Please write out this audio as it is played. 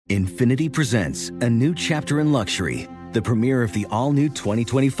Infinity presents a new chapter in luxury, the premiere of the all-new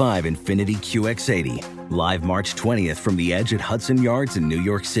 2025 Infinity QX80, live March 20th from the Edge at Hudson Yards in New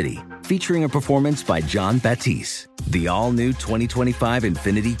York City, featuring a performance by John Batiste. The all-new 2025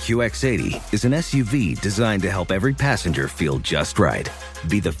 Infinity QX80 is an SUV designed to help every passenger feel just right.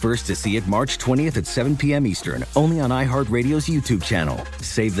 Be the first to see it March 20th at 7 p.m. Eastern, only on iHeartRadio's YouTube channel.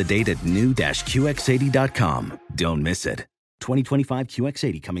 Save the date at new-QX80.com. Don't miss it. 2025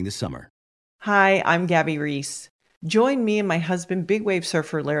 QX80 coming this summer. Hi, I'm Gabby Reese. Join me and my husband, big wave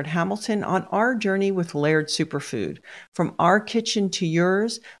surfer Laird Hamilton, on our journey with Laird Superfood. From our kitchen to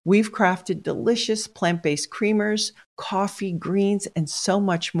yours, we've crafted delicious plant-based creamers, coffee, greens, and so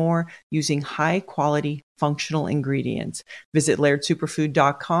much more using high-quality functional ingredients. Visit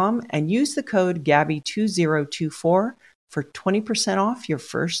lairdsuperfood.com and use the code GABBY2024 for 20% off your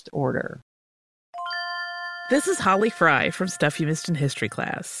first order. This is Holly Fry from Stuff You Missed in History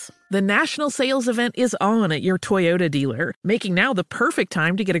class. The national sales event is on at your Toyota dealer, making now the perfect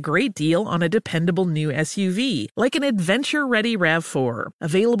time to get a great deal on a dependable new SUV, like an adventure-ready RAV4.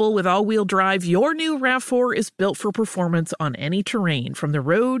 Available with all-wheel drive, your new RAV4 is built for performance on any terrain, from the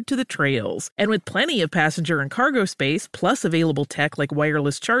road to the trails. And with plenty of passenger and cargo space, plus available tech like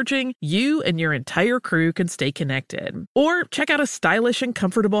wireless charging, you and your entire crew can stay connected. Or check out a stylish and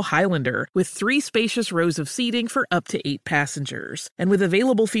comfortable Highlander with 3 spacious rows of seating for up to 8 passengers. And with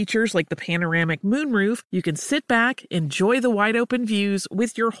available features like the panoramic moonroof, you can sit back, enjoy the wide open views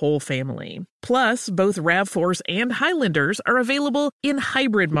with your whole family. Plus, both RAV4s and Highlanders are available in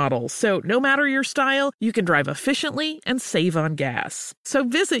hybrid models, so no matter your style, you can drive efficiently and save on gas. So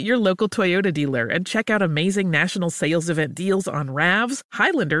visit your local Toyota dealer and check out amazing national sales event deals on RAVs,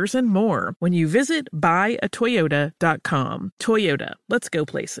 Highlanders, and more when you visit buyatoyota.com. Toyota, let's go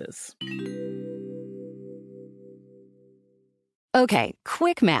places. Okay,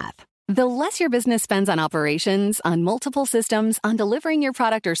 quick math. The less your business spends on operations, on multiple systems, on delivering your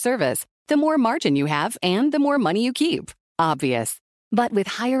product or service, the more margin you have and the more money you keep. Obvious. But with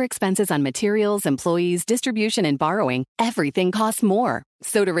higher expenses on materials, employees, distribution, and borrowing, everything costs more.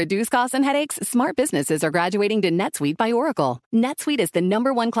 So to reduce costs and headaches, smart businesses are graduating to NetSuite by Oracle. NetSuite is the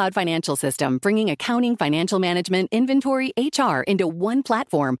 #1 cloud financial system, bringing accounting, financial management, inventory, HR into one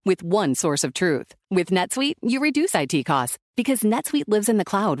platform with one source of truth. With NetSuite, you reduce IT costs because NetSuite lives in the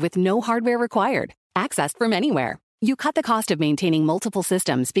cloud with no hardware required, accessed from anywhere. You cut the cost of maintaining multiple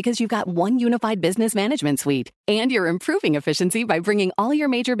systems because you've got one unified business management suite. And you're improving efficiency by bringing all your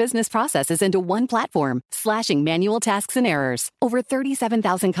major business processes into one platform, slashing manual tasks and errors. Over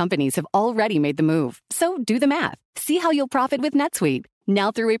 37,000 companies have already made the move. So do the math. See how you'll profit with NetSuite.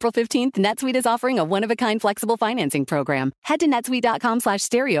 Now through April 15th, NetSuite is offering a one-of-a-kind flexible financing program. Head to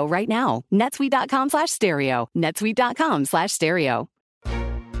netsuite.com/stereo right now. netsuite.com/stereo. netsuite.com/stereo.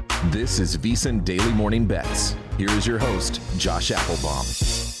 This is VSiN Daily Morning Bets. Here is your host, Josh Applebaum.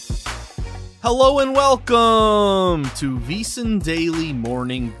 Hello and welcome to VSiN Daily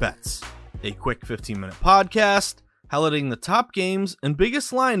Morning Bets, a quick 15-minute podcast highlighting the top games and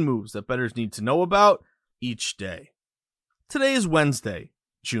biggest line moves that bettors need to know about each day. Today is Wednesday,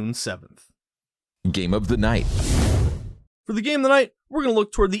 June 7th. Game of the night. For the game of the night, we're going to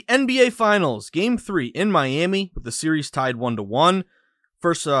look toward the NBA Finals, Game 3 in Miami, with the series tied 1-1.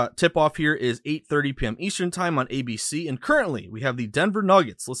 First tip-off here is 8:30 p.m. Eastern Time on ABC, and currently we have the Denver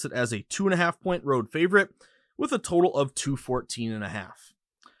Nuggets listed as a 2.5-point road favorite with a total of 214.5.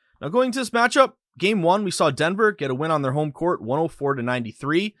 Now going to this matchup, Game 1, we saw Denver get a win on their home court,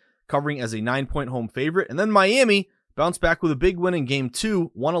 104-93, covering as a 9-point home favorite, and then Miami bounced back with a big win in Game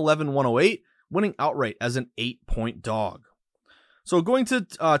 2, 111-108, winning outright as an 8-point dog. So going to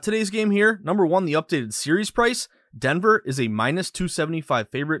today's game here, number 1, the updated series price. Denver is a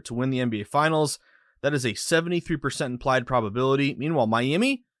 -275 favorite to win the NBA Finals. That is a 73% implied probability. Meanwhile,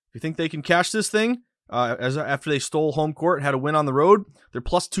 Miami, if you think they can cash this thing, after they stole home court and had a win on the road, they're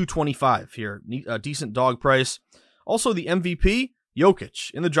plus 225 here. A decent dog price. Also, the MVP,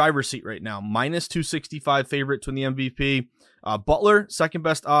 Jokic, in the driver's seat right now. -265 favorite to win the MVP. Butler, second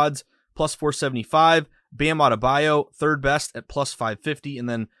best odds, plus 475. Bam Adebayo, third best at plus 550. And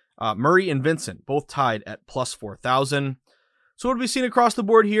then Murray and Vincent, both tied at plus 4,000. So what have we seen across the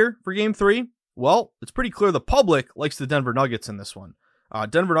board here for Game 3? Well, it's pretty clear the public likes the Denver Nuggets in this one.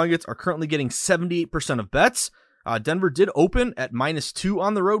 Denver Nuggets are currently getting 78% of bets. Denver did open at -2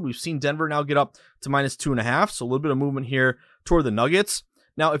 on the road. We've seen Denver now get up to -2.5, so a little bit of movement here toward the Nuggets.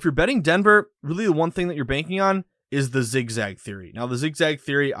 Now, if you're betting Denver, really the one thing that you're banking on is the zigzag theory. Now, the zigzag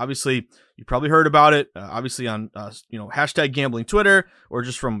theory, obviously, you probably heard about it, obviously on, hashtag gambling Twitter, or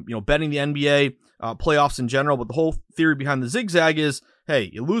just from, betting the NBA playoffs in general. But the whole theory behind the zigzag is, hey,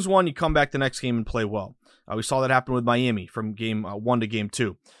 you lose one, you come back the next game and play well. We saw that happen with Miami from game 1 to game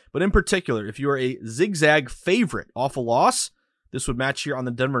 2. But in particular, if you are a zigzag favorite off a loss, this would match here on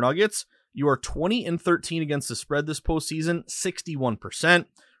the Denver Nuggets. You are 20-13 against the spread this postseason, 61%.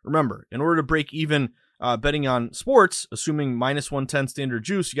 Remember, in order to break even betting on sports, assuming minus 110 standard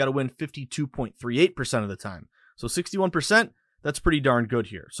juice, you got to win 52.38% of the time. So 61%, that's pretty darn good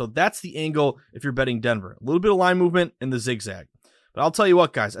here. So that's the angle if you're betting Denver. A little bit of line movement in the zigzag. But I'll tell you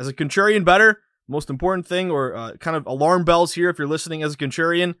what, guys, as a contrarian bettor, most important thing, or kind of alarm bells here if you're listening as a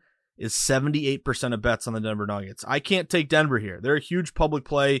contrarian, is 78% of bets on the Denver Nuggets. I can't take Denver here. They're a huge public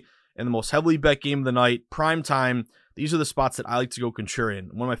play and the most heavily bet game of the night, prime time. These are the spots that I like to go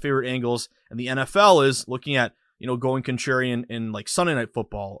contrarian. One of my favorite angles in the NFL is looking at, going contrarian in like Sunday Night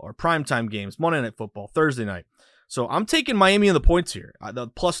Football or primetime games, Monday Night Football, Thursday night. So I'm taking Miami in the points here, the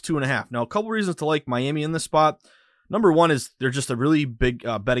plus 2.5. Now, a couple reasons to like Miami in this spot. Number one is they're just a really big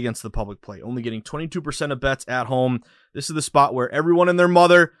bet against the public play, only getting 22% of bets at home. This is the spot where everyone and their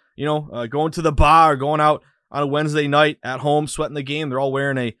mother, going to the bar or going out on a Wednesday night at home, sweating the game. They're all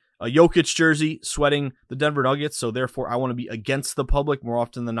wearing a Jokic jersey, sweating the Denver Nuggets. So therefore, I want to be against the public. More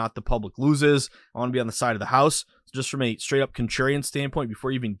often than not, the public loses. I want to be on the side of the house. So just from a straight up contrarian standpoint,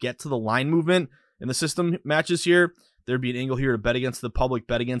 before you even get to the line movement in the system matches here, there'd be an angle here to bet against the public,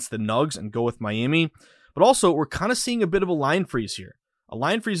 bet against the Nugs, and go with Miami. But also, we're kind of seeing a bit of a line freeze here. A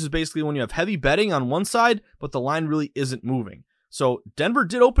line freeze is basically when you have heavy betting on one side, but the line really isn't moving. So Denver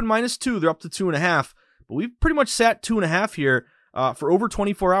did open -2. They're up to 2.5, but we've pretty much sat 2.5 here for over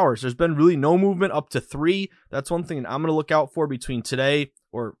 24 hours. There's been really no movement up to 3. That's one thing I'm going to look out for between today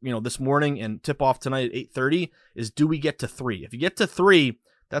or this morning and tip off tonight at 8:30 is, do we get to 3? If you get to 3,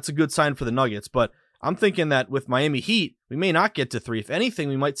 that's a good sign for the Nuggets. But I'm thinking that with Miami Heat, we may not get to 3. If anything,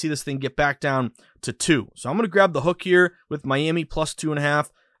 we might see this thing get back down to 2. So I'm going to grab the hook here with Miami plus 2.5.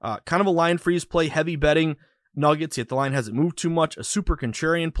 Kind of a line freeze play, heavy betting Nuggets, yet the line hasn't moved too much. A super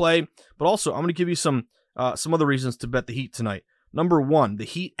contrarian play. But also, I'm going to give you some other reasons to bet the Heat tonight. Number one, the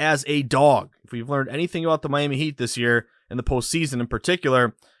Heat as a dog. If we've learned anything about the Miami Heat this year, in the postseason in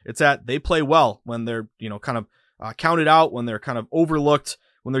particular, it's that they play well when they're kind of counted out, when they're kind of overlooked,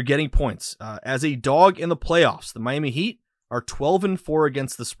 when they're getting points. As a dog in the playoffs, the Miami Heat are 12-4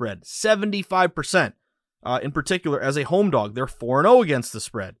 against the spread, 75%. In particular, as a home dog, they're 4-0 against the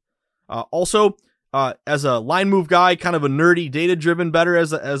spread. Also, as a line move guy, kind of a nerdy, data-driven bettor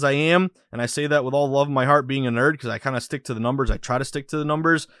as I am, and I say that with all love in my heart being a nerd because I kind of stick to the numbers. I try to stick to the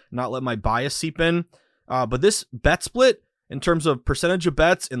numbers, not let my bias seep in. But this bet split, in terms of percentage of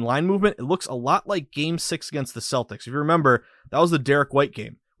bets and line movement, it looks a lot like Game 6 against the Celtics. If you remember, that was the Derek White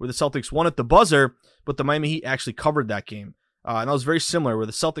game where the Celtics won at the buzzer, but the Miami Heat actually covered that game. And that was very similar, where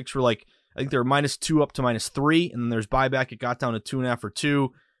the Celtics were I think they were -2 up to -3, and then there's buyback. It got down to 2.5 or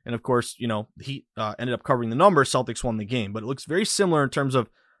 2. And of course, the Heat ended up covering the number. Celtics won the game. But it looks very similar in terms of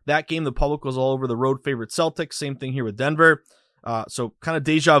that game. The public was all over the road favorite Celtics. Same thing here with Denver. So kind of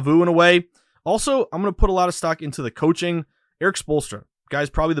deja vu in a way. Also, I'm going to put a lot of stock into the coaching. Erik Spoelstra,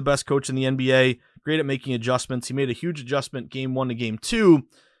 guy's probably the best coach in the NBA. Great at making adjustments. He made a huge adjustment game 1 to game 2.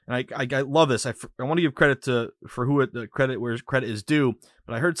 And I love this. I want to give credit where credit is due.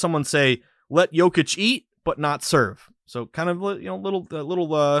 But I heard someone say, let Jokic eat, but not serve. So kind of, little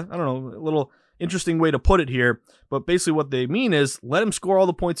interesting way to put it here. But basically what they mean is let him score all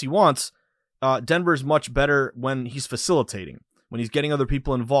the points he wants. Denver's much better when he's facilitating, when he's getting other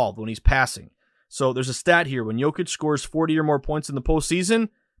people involved, when he's passing. So there's a stat here. When Jokic scores 40 or more points in the postseason,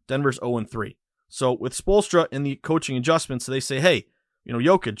 Denver's 0-3. So with Spoelstra in the coaching adjustments, they say, hey,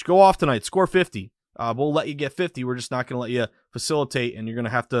 Jokic, go off tonight, score 50. We'll let you get 50. We're just not going to let you facilitate, and you're going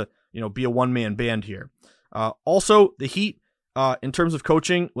to have to, be a one-man band here. Also, the Heat, in terms of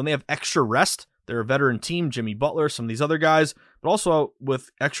coaching, when they have extra rest, they're a veteran team, Jimmy Butler, some of these other guys, but also with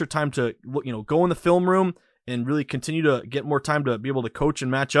extra time to, go in the film room and really continue to get more time to be able to coach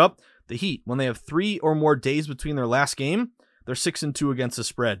and match up. The Heat, when they have 3 or more days between their last game, they're 6-2 against the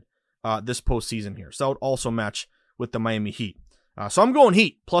spread this postseason here. So that would also match with the Miami Heat. So I'm going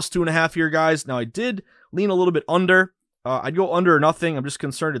Heat, plus 2.5 here, guys. Now, I did lean a little bit under. I'd go under or nothing. I'm just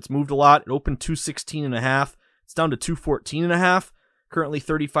concerned it's moved a lot. It opened 216.5. It's down to 214.5. Currently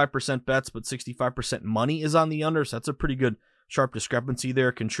 35% bets, but 65% money is on the under. So that's a pretty good sharp discrepancy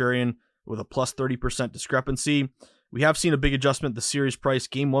there. Contrarian with a plus 30% discrepancy. We have seen a big adjustment. The series price,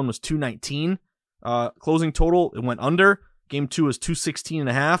 game 1 was 219. Closing total, it went under. Game 2 is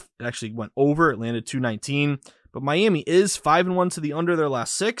 216.5. It actually went over. It landed 219. But Miami is 5-1 to the under their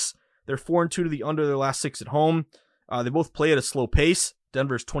last 6. They're 4-2 to the under their last 6 at home. They both play at a slow pace.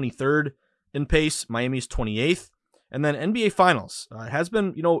 Denver's 23rd in pace. Miami's 28th. And then NBA Finals. It has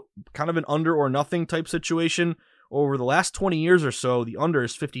been, kind of an under or nothing type situation. Over the last 20 years or so, the under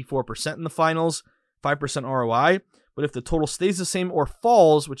is 54% in the finals, 5% ROI. But if the total stays the same or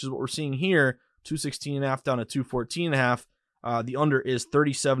falls, which is what we're seeing here, 216.5 down to 214.5, the under is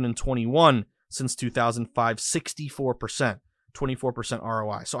 37-21 since 2005, 64%, 24%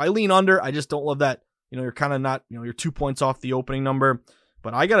 ROI. So I lean under. I just don't love that. You're kind of not, you're 2 points off the opening number.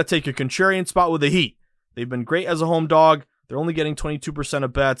 But I got to take a contrarian spot with the Heat. They've been great as a home dog. They're only getting 22%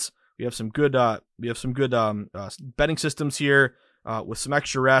 of bets. We have some good betting systems here with some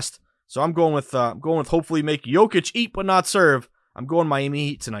extra rest. So I'm going with hopefully make Jokic eat but not serve. I'm going Miami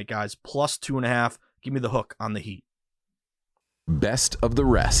Heat tonight, guys. Plus 2.5. Give me the hook on the Heat. Best of the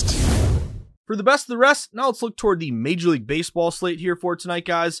rest. For the best of the rest, now let's look toward the Major League Baseball slate here for tonight,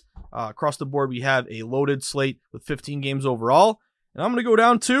 guys. Across the board, we have a loaded slate with 15 games overall. And I'm going to go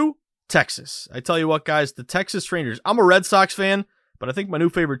down to Texas. I tell you what, guys, the Texas Rangers. I'm a Red Sox fan, but I think my new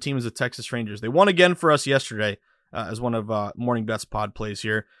favorite team is the Texas Rangers. They won again for us yesterday as one of Morning Bets pod plays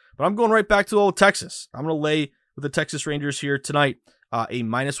here. But I'm going right back to old Texas. I'm going to lay with the Texas Rangers here tonight, a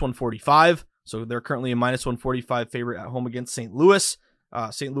minus 145. So they're currently a minus 145 favorite at home against St. Louis.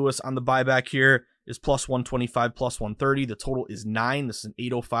 St. Louis on the buyback here is plus 125, plus 130. The total is 9. This is an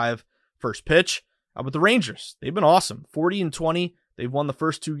 8:05 first pitch. But the Rangers, they've been awesome. 40-20. They've won the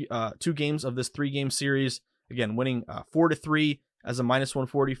first two games of this 3-game series. Again, winning 4-3 as a minus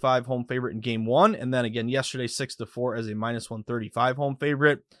 145 home favorite in game 1. And then again, yesterday, 6-4 as a minus 135 home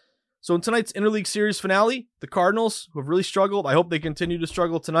favorite. So in tonight's interleague series finale, the Cardinals, who have really struggled, I hope they continue to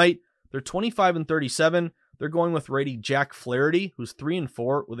struggle tonight. They're 25-37. They're going with righty Jack Flaherty, who's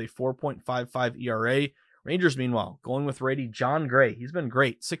 3-4 with a 4.55 ERA. Rangers, meanwhile, going with righty John Gray. He's been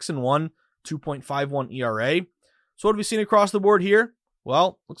great, 6-1, 2.51 ERA. So what have we seen across the board here?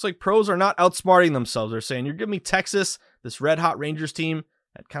 Well, looks like pros are not outsmarting themselves. They're saying, you're giving me Texas, this red-hot Rangers team,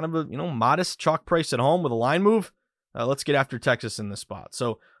 at kind of a modest chalk price at home with a line move. Let's get after Texas in this spot.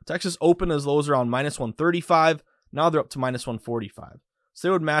 So Texas opened as low as around minus 135. Now they're up to minus 145. So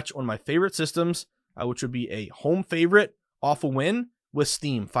they would match one of my favorite systems, which would be a home favorite off a win with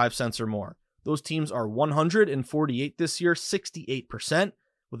steam, 5 cents or more. Those teams are 148 this year, 68%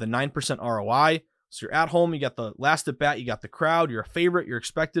 with a 9% ROI. So you're at home, you got the last at bat, you got the crowd, you're a favorite, you're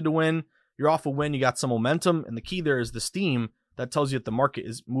expected to win. You're off a win, you got some momentum, and the key there is the steam. That tells you that the market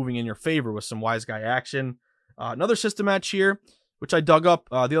is moving in your favor with some wise guy action. Another system match here, which I dug up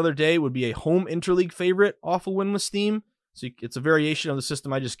the other day, would be a home interleague favorite off a win with steam. So it's a variation of the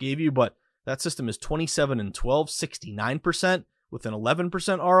system I just gave you, but that system is 27-12, 69% with an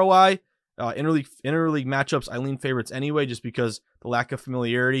 11% ROI. Interleague matchups, I lean favorites anyway, just because the lack of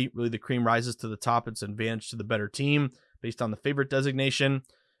familiarity, really the cream rises to the top. It's an advantage to the better team based on the favorite designation.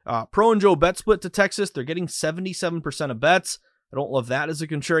 Pro and Joe bet split to Texas. They're getting 77% of bets. I don't love that as a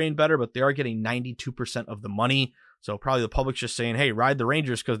contrarian better, but they are getting 92% of the money. So probably the public's just saying, hey, ride the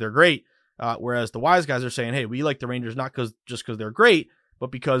Rangers because they're great. Whereas the wise guys are saying, hey, we like the Rangers not just because they're great,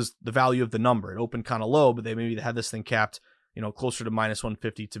 but because the value of the number. It opened kind of low, but they maybe had this thing capped, closer to minus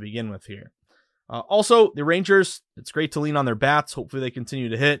 150 to begin with here. Also, the Rangers, it's great to lean on their bats. Hopefully they continue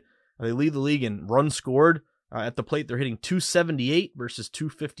to hit. They lead the league in runs scored. At the plate, they're hitting 278 versus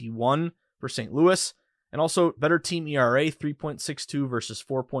 251 for St. Louis. And also better team ERA, 3.62 versus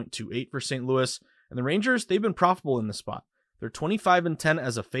 4.28 for St. Louis. And the Rangers, they've been profitable in this spot. They're 25-10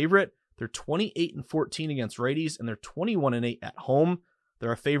 as a favorite. They're 28-14 against righties, and they're 21-8 at home.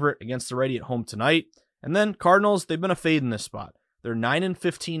 They're a favorite against the righty at home tonight. And then Cardinals, they've been a fade in this spot. They're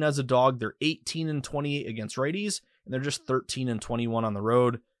 9-15 as a dog. They're 18-28 against righties, and they're just 13-21 on the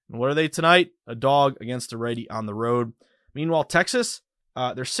road. And what are they tonight? A dog against a righty on the road. Meanwhile, Texas,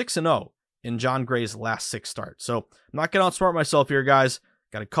 they're 6-0 in John Gray's last 6 starts. So I'm not going to outsmart myself here, guys.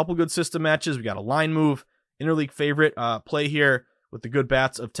 Got a couple good system matches. We got a line move, interleague favorite play here with the good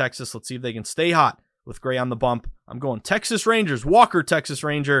bats of Texas. Let's see if they can stay hot with Gray on the bump. I'm going Texas Rangers, Walker Texas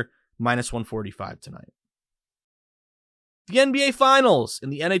Ranger, minus 145 tonight. The NBA Finals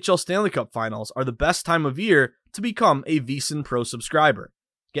and the NHL Stanley Cup Finals are the best time of year to become a VSiN Pro subscriber.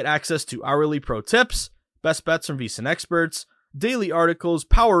 Get access to hourly pro tips, best bets from VSiN experts, daily articles,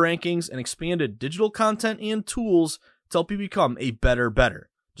 power rankings, and expanded digital content and tools to help you become a better.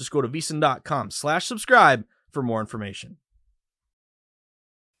 Just go to VSiN.com/subscribe for more information.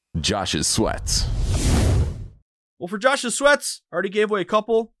 Josh's Sweats. Well, for Josh's Sweats, I already gave away a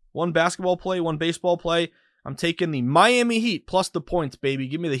couple. One basketball play, one baseball play. I'm taking the Miami Heat plus the points, baby.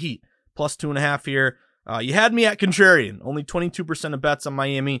 Give me the Heat. Plus 2.5 here. You had me at contrarian. Only 22% of bets on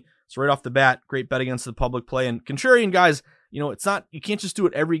Miami. So right off the bat, great bet against the public play. And contrarian, guys, it's not, you can't just do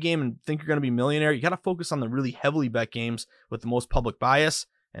it every game and think you're going to be a millionaire. You got to focus on the really heavily bet games with the most public bias.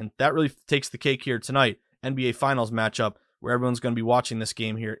 And that really takes the cake here tonight. NBA Finals matchup where everyone's going to be watching this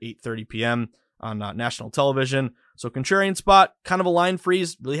game here at 8:30 p.m. on national television. So contrarian spot, kind of a line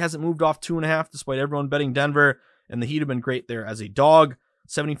freeze, really hasn't moved off 2.5 despite everyone betting Denver. And the Heat have been great there as a dog.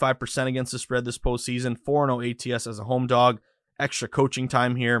 75% against the spread this postseason. 4-0 ATS as a home dog. Extra coaching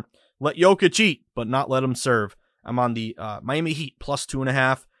time here. Let Jokic eat, but not let him serve. I'm on the Miami Heat plus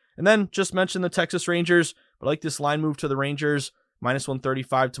 2.5. And then just mentioned the Texas Rangers, but I like this line move to the Rangers. Minus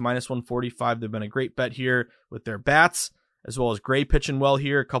 135 to minus 145. They've been a great bet here with their bats, as well as Gray pitching well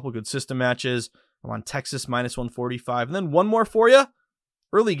here. A couple good system matches. I'm on Texas minus 145. And then one more for you.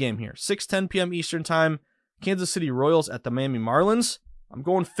 Early game here. 6:10 p.m. Eastern time. Kansas City Royals at the Miami Marlins. I'm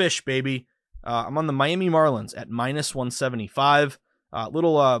going fish, baby. I'm on the Miami Marlins at minus 175.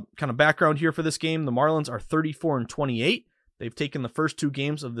 Little kind of background here for this game. The Marlins are 34-28. They've taken the first 2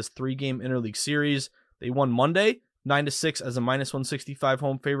 games of this 3-game interleague series. They won Monday 9-6 as a minus 165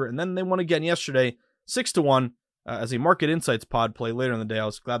 home favorite, and then they won again yesterday 6-1 as a Market Insights pod play later in the day. I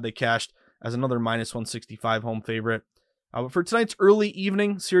was glad they cashed as another minus 165 home favorite. But for tonight's early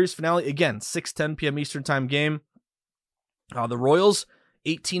evening series finale, again 6:10 p.m. Eastern time game. The Royals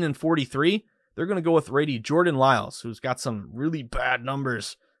 18-43. They're going to go with righty Jordan Lyles, who's got some really bad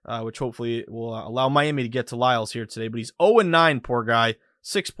numbers, which hopefully will allow Miami to get to Lyles here today. But he's 0-9, poor guy,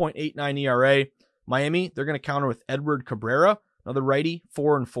 6.89 ERA. Miami, they're going to counter with Edward Cabrera, another righty,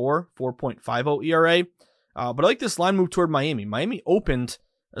 4-4, 4.50 ERA. But I like this line move toward Miami. Miami opened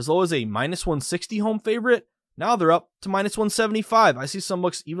as low as a minus 160 home favorite. Now they're up to minus 175. I see some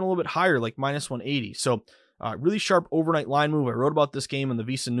looks even a little bit higher, like minus 180. So really sharp overnight line move. I wrote about this game in the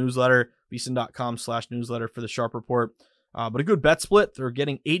VSiN newsletter, vsin.com/newsletter for the sharp report. But a good bet split. They're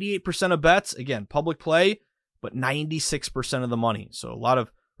getting 88% of bets. Again, public play, but 96% of the money. So a lot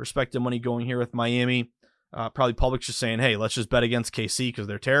of respected money going here with Miami. Probably public's just saying, hey, let's just bet against KC because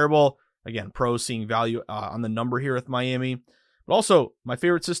they're terrible. Again, pros seeing value on the number here with Miami. But also, my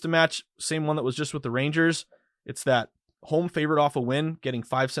favorite system match, same one that was just with the Rangers. It's that home favorite off a win, getting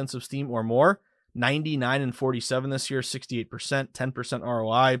 5 cents of steam or more. 99-47 this year, 68%, 10%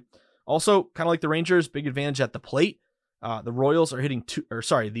 ROI. Also, kind of like the Rangers, big advantage at the plate. The Royals are hitting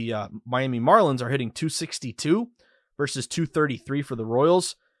the Miami Marlins are hitting 262 versus 233 for the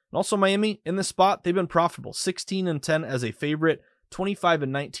Royals. And also Miami in this spot, they've been profitable. 16-10 as a favorite,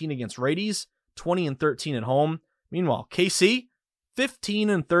 25-19 against righties, 20-13 at home. Meanwhile, KC,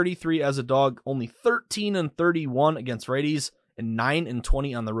 15-33 as a dog, only 13-31 against righties, and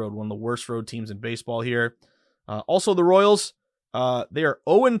 9-20 on the road. One of the worst road teams in baseball here. Also the Royals, they are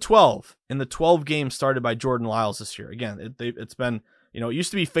 0-12 in the 12 games started by Jordan Lyles this year. Again, it's been, it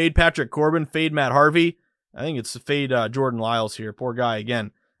used to be fade Patrick Corbin, fade Matt Harvey. I think it's fade Jordan Lyles here. Poor guy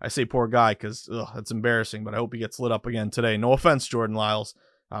again. I say poor guy because it's embarrassing, but I hope he gets lit up again today. No offense, Jordan Lyles.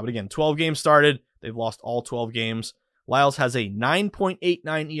 But again, 12 games started. They've lost all 12 games. Lyles has a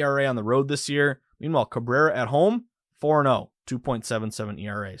 9.89 ERA on the road this year. Meanwhile, Cabrera at home, 4-0, 2.77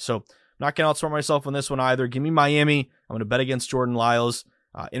 ERA. So not going to outsmart myself on this one either. Give me Miami. I'm going to bet against Jordan Lyles.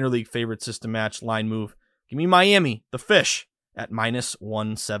 Interleague favorite system match, line move. Give me Miami, the fish, at minus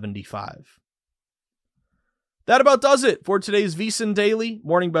 175. That about does it for today's VSiN Daily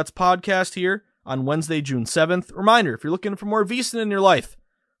Morning Bets podcast here on Wednesday, June 7th. Reminder, if you're looking for more VSiN in your life,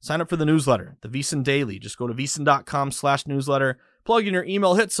 sign up for the newsletter, the VSiN Daily. Just go to vsin.com/newsletter, plug in your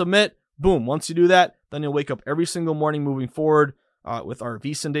email, hit submit. Boom. Once you do that, then you'll wake up every single morning moving forward with our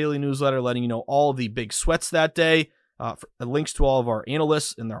VSiN Daily newsletter, letting you know all the big sweats that day, links to all of our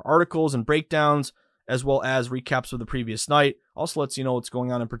analysts and their articles and breakdowns, as well as recaps of the previous night. Also lets you know what's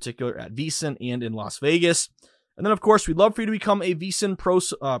going on in particular at VSiN and in Las Vegas. And then, of course, we'd love for you to become a VSiN Pro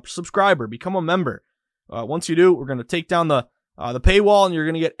subscriber, become a member. Once you do, we're going to take down the paywall, and you're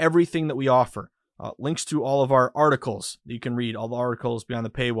going to get everything that we offer. Links to all of our articles that you can read, all the articles behind the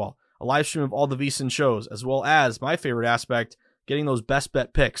paywall, a live stream of all the VSiN shows, as well as my favorite aspect, getting those best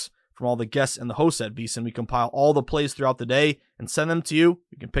bet picks from all the guests and the hosts at VSiN. We compile all the plays throughout the day and send them to you.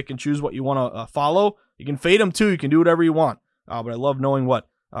 You can pick and choose what you want to follow. You can fade them too. You can do whatever you want. But I love knowing what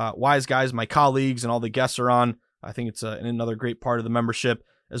wise guys, my colleagues, and all the guests are on. I think it's another great part of the membership,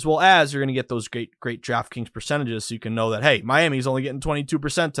 as well as you're going to get those great DraftKings percentages, so you can know that, hey, Miami's only getting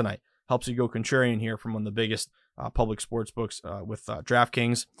 22% tonight. Helps you go contrarian here from one of the biggest public sports books with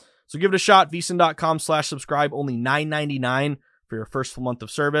DraftKings. So give it a shot, vsin.com/subscribe, only $9.99 for your first full month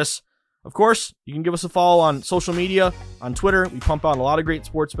of service. Of course, you can give us a follow on social media, on Twitter. We pump out a lot of great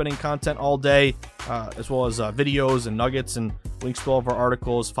sports betting content all day, as well as videos and nuggets and links to all of our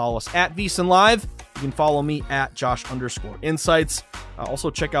articles. Follow us at VSiN Live. You can follow me at Josh_Insights.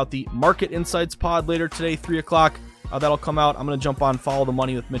 Also check out the Market Insights pod later today, 3 o'clock. That'll come out. I'm going to jump on Follow the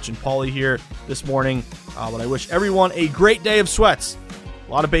Money with Mitch and Paulie here this morning. But I wish everyone a great day of sweats.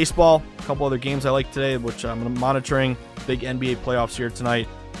 A lot of baseball, a couple other games I like today, which I'm monitoring. Big NBA playoffs here tonight.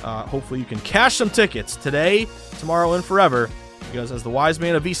 Hopefully you can cash some tickets today, tomorrow, and forever. Because as the wise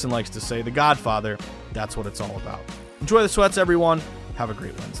man of VSiN likes to say, the Godfather, that's what it's all about. Enjoy the sweats, everyone. Have a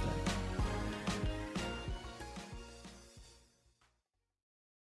great Wednesday.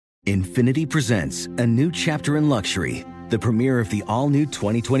 Infiniti presents a new chapter in luxury, the premiere of the all-new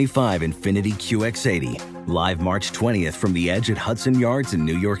 2025 Infiniti QX80, live March 20th from the Edge at Hudson Yards in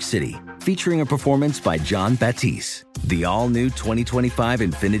New York City, featuring a performance by John Batiste. The all-new 2025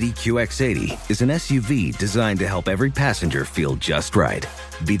 Infiniti QX80 is an SUV designed to help every passenger feel just right.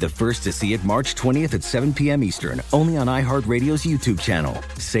 Be the first to see it March 20th at 7 p.m. Eastern, only on iHeartRadio's YouTube channel.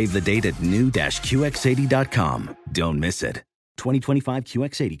 Save the date at new-QX80.com. Don't miss it. 2025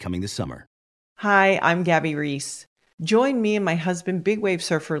 QX80 coming this summer. Hi, I'm Gabby Reese. Join me and my husband, big wave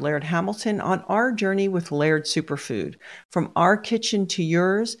surfer Laird Hamilton, on our journey with Laird Superfood. From our kitchen to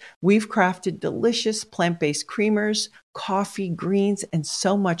yours, we've crafted delicious plant-based creamers, coffee, greens, and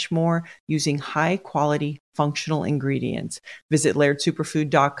so much more using high-quality functional ingredients. Visit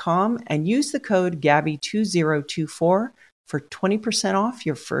lairdsuperfood.com and use the code GABBY2024 for 20% off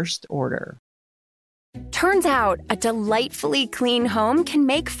your first order. Turns out a delightfully clean home can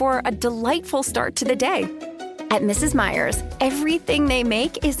make for a delightful start to the day. At Mrs. Meyer's, everything they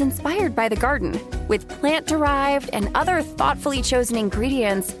make is inspired by the garden. With plant-derived and other thoughtfully chosen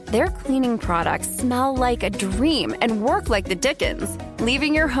ingredients, their cleaning products smell like a dream and work like the Dickens,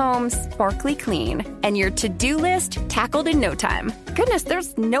 leaving your home sparkly clean and your to-do list tackled in no time. Goodness,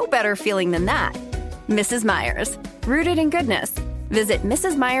 there's no better feeling than that. Mrs. Meyer's, rooted in goodness. Visit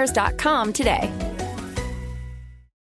mrsmeyers.com today.